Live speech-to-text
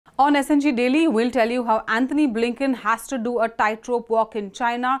On SNG Daily, we'll tell you how Antony Blinken has to do a tightrope walk in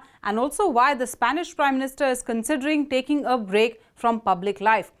China and also why the Spanish Prime Minister is considering taking a break from public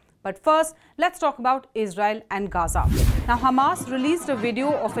life. But first, let's talk about Israel and Gaza. Now, Hamas released a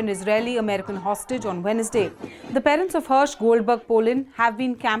video of an Israeli-American hostage on Wednesday. The parents of Hersh Goldberg-Polin have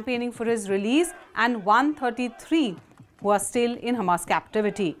been campaigning for his release and 133 who are still in Hamas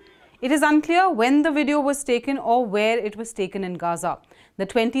captivity. It is unclear when the video was taken or where it was taken in Gaza. The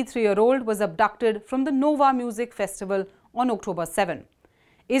 23-year-old was abducted from the Nova Music Festival on October 7.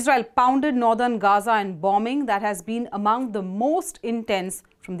 Israel pounded northern Gaza in bombing that has been among the most intense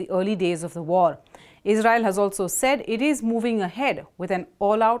from the early days of the war. Israel has also said it is moving ahead with an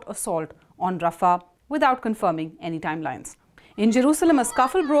all-out assault on Rafah without confirming any timelines. In Jerusalem, a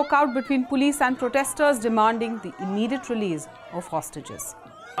scuffle broke out between police and protesters demanding the immediate release of hostages.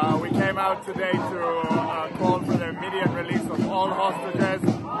 We came out today to call for the immediate release of all hostages,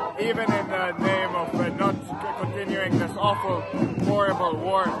 even in the name of not continuing this awful, horrible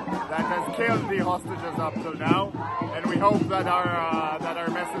war that has killed the hostages up till now. And we hope that our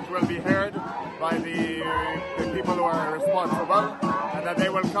message will be heard by the people who are responsible and that they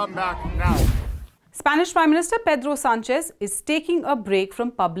will come back now. Spanish Prime Minister Pedro Sanchez is taking a break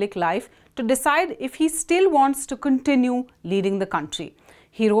from public life to decide if he still wants to continue leading the country.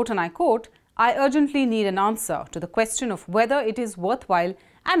 He wrote, and I quote, "I urgently need an answer to the question of whether it is worthwhile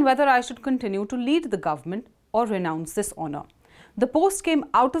and whether I should continue to lead the government or renounce this honor." The post came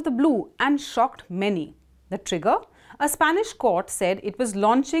out of the blue and shocked many. The trigger? A Spanish court said it was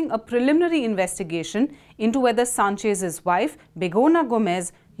launching a preliminary investigation into whether Sanchez's wife, Begoña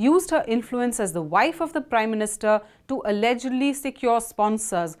Gómez, used her influence as the wife of the Prime Minister to allegedly secure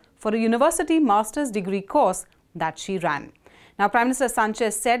sponsors for a university master's degree course that she ran. Now, Prime Minister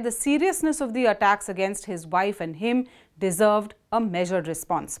Sanchez said the seriousness of the attacks against his wife and him deserved a measured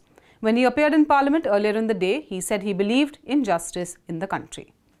response. When he appeared in Parliament earlier in the day, he said he believed in justice in the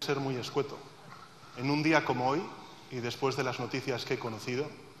country. Ser muy escueto. En un día como hoy, y después de las noticias que he conocido,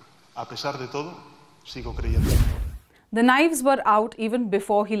 a pesar de todo, sigo creyendo. The knives were out even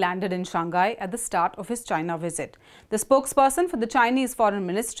before he landed in Shanghai at the start of his China visit. The spokesperson for the Chinese Foreign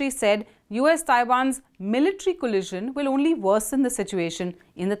Ministry said US-Taiwan's military collision will only worsen the situation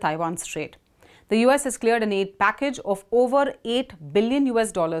in the Taiwan Strait. The US has cleared an aid package of over $8 billion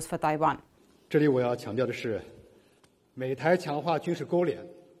for Taiwan. 这里我要强调的是，美台强化军事勾连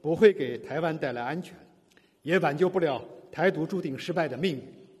不会给台湾带来安全，也挽救不了台独注定失败的命运，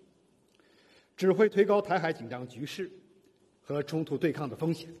只会推高台海紧张局势和冲突对抗的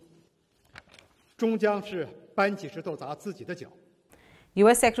风险，终将是搬起石头砸自己的脚。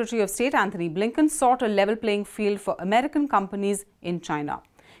 US Secretary of State Antony Blinken sought a level playing field for American companies in China.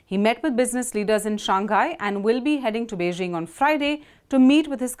 He met with business leaders in Shanghai and will be heading to Beijing on Friday to meet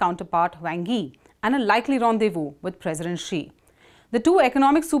with his counterpart Wang Yi and a likely rendezvous with President Xi. The two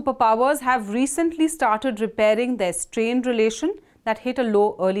economic superpowers have recently started repairing their strained relation that hit a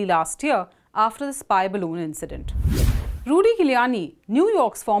low early last year after the spy balloon incident. Rudy Giuliani, New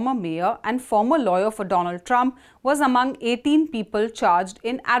York's former mayor and former lawyer for Donald Trump, was among 18 people charged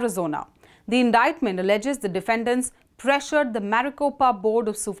in Arizona. The indictment alleges the defendants pressured the Maricopa Board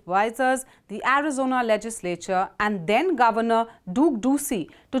of Supervisors, the Arizona legislature, and then Governor Doug Ducey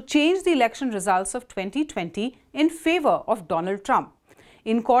to change the election results of 2020 in favor of Donald Trump.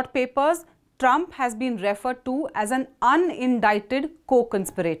 In court papers, Trump has been referred to as an unindicted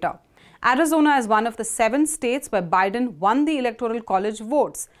co-conspirator. Arizona is one of the 7 states where Biden won the Electoral College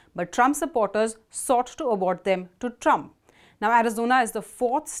votes, but Trump supporters sought to award them to Trump. Now, Arizona is the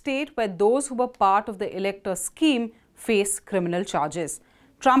 4th state where those who were part of the elector scheme face criminal charges.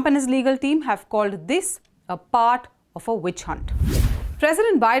 Trump and his legal team have called this a part of a witch hunt.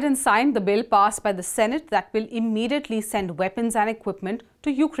 President Biden signed the bill passed by the Senate that will immediately send weapons and equipment to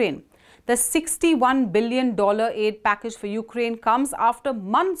Ukraine. The $61 billion aid package for Ukraine comes after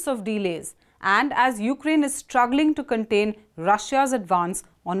months of delays and as Ukraine is struggling to contain Russia's advance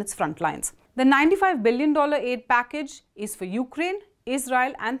on its front lines. The $95 billion aid package is for Ukraine,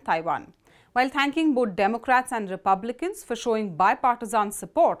 Israel and Taiwan. While thanking both Democrats and Republicans for showing bipartisan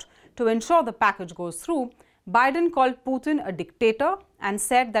support to ensure the package goes through, Biden called Putin a dictator and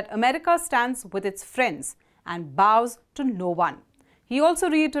said that America stands with its friends and bows to no one. He also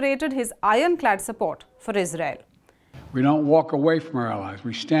reiterated his ironclad support for Israel. We don't walk away from our allies.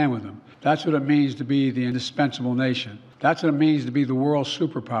 We stand with them. That's what it means to be the indispensable nation. That's what it means to be the world's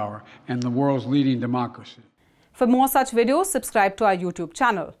superpower and the world's leading democracy. For more such videos, subscribe to our YouTube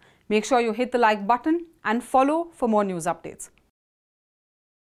channel. Make sure you hit the like button and follow for more news updates.